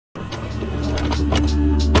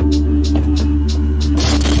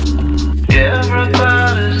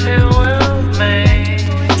Everybody's here with me.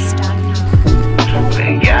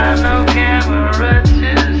 We got no camera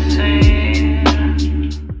to see.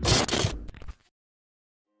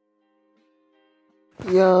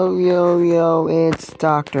 Yo, it's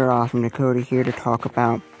Dr. Awesome Dakota here to talk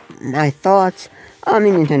about my thoughts on the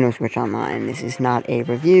Nintendo Switch Online. This is not a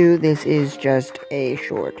review, this is just a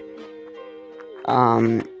short,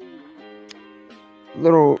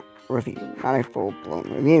 little review, not a full-blown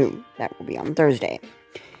review. That will be on Thursday.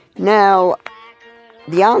 Now,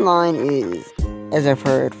 the online is, as I've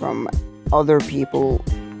heard from other people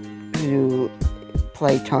who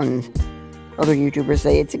play tons, other YouTubers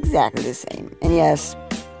say it's exactly the same. And yes,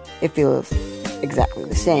 it feels exactly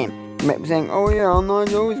the same. You might be saying, oh yeah,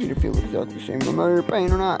 online's always going to feel exactly the same, no matter if you're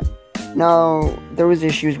paying or not. No, there was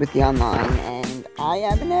issues with the online, and I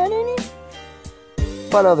haven't had any.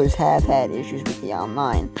 But others have had issues with the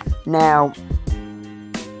online. Now,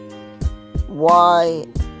 why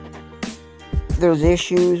there's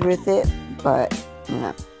issues with it, but, you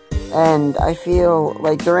know. And I feel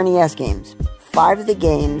like they're NES games. 5 of the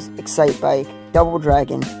games, Excitebike, Double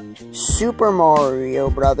Dragon, Super Mario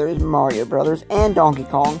Brothers, and Donkey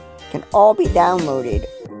Kong, can all be downloaded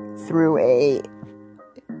through a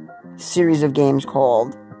series of games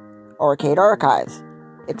called Arcade Archives.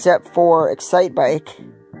 Except for Excitebike.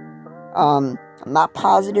 I'm not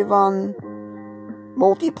positive on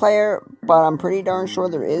multiplayer, but I'm pretty darn sure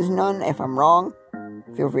there is none. If I'm wrong,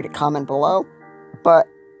 feel free to comment below. But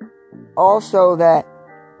also that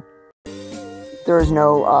there's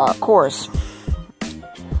no course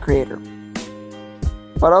creator.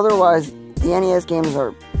 But otherwise, the NES games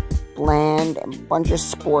are bland and a bunch of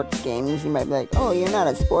sports games. You might be like, oh, you're not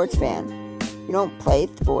a sports fan. You don't play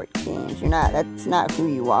sports games. That's not who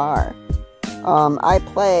you are. I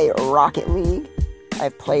play Rocket League.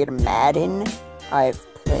 I've played Madden. I've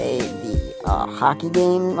played the hockey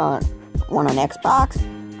game, one on Xbox.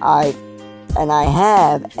 I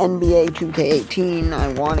have NBA 2K18.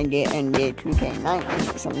 I want to get NBA 2K19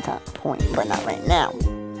 at some point, but not right now.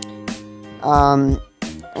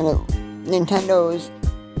 Nintendo's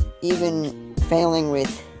even failing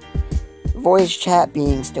with voice chat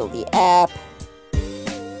being still the app.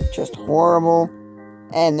 Just horrible.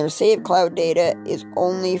 And their save cloud data is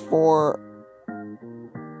only for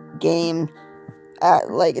games,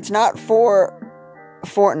 it's not for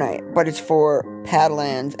Fortnite, but it's for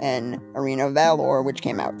Paddlands and Arena of Valor, which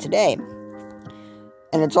came out today.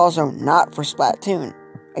 And it's also not for Splatoon,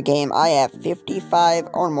 a game I have 55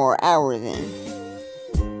 or more hours in.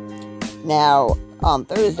 Now, on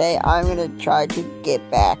Thursday, I'm going to try to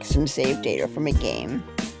get back some save data from a game,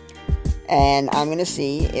 and I'm going to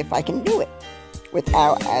see if I can do it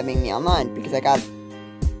without having the online, because I got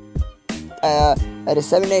at a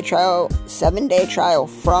 7-day trial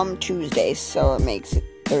from Tuesday, so it makes it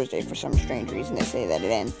Thursday for some strange reason. They say that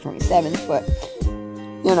it ends 27th, but,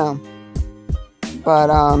 you know. But,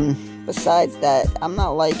 besides that, I'm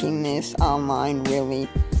not liking this online, really,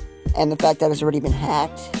 and the fact that it's already been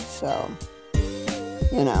hacked, so,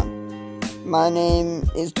 you know. My name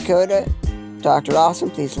is Dakota, Dr. Awesome.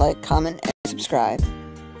 Please like, comment, and subscribe.